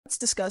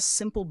discuss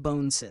simple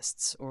bone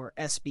cysts, or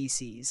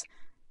SBCs,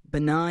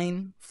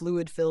 benign,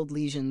 fluid-filled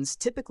lesions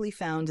typically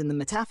found in the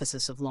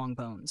metaphysis of long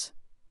bones.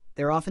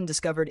 They're often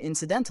discovered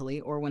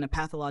incidentally or when a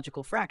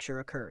pathological fracture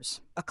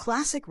occurs. A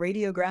classic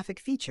radiographic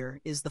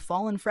feature is the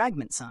fallen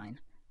fragment sign,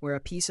 where a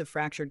piece of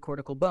fractured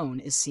cortical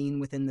bone is seen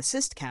within the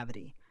cyst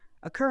cavity,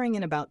 occurring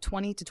in about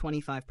 20 to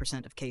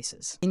 25% of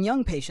cases. In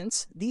young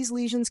patients, these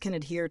lesions can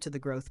adhere to the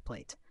growth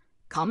plate.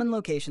 Common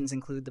locations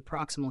include the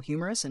proximal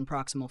humerus and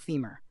proximal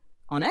femur.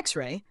 On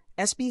X-ray,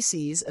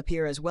 SBCs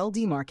appear as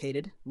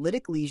well-demarcated,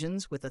 lytic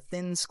lesions with a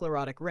thin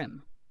sclerotic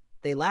rim.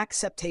 They lack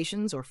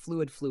septations or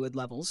fluid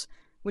levels,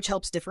 which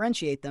helps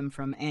differentiate them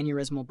from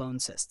aneurysmal bone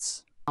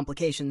cysts.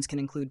 Complications can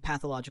include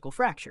pathological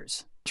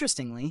fractures.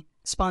 Interestingly,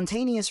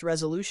 spontaneous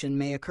resolution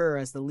may occur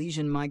as the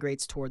lesion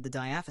migrates toward the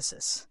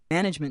diaphysis.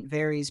 Management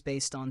varies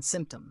based on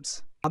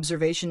symptoms.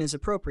 Observation is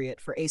appropriate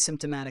for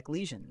asymptomatic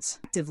lesions.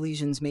 Active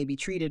lesions may be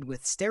treated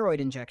with steroid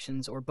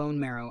injections or bone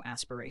marrow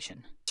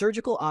aspiration.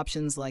 Surgical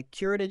options like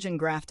curettage and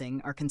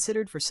grafting are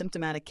considered for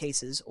symptomatic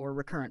cases or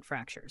recurrent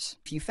fractures.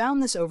 If you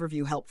found this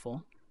overview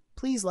helpful,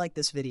 please like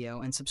this video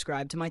and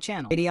subscribe to my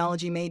channel.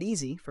 Radiology Made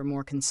Easy for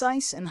more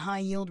concise and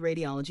high-yield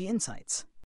radiology insights.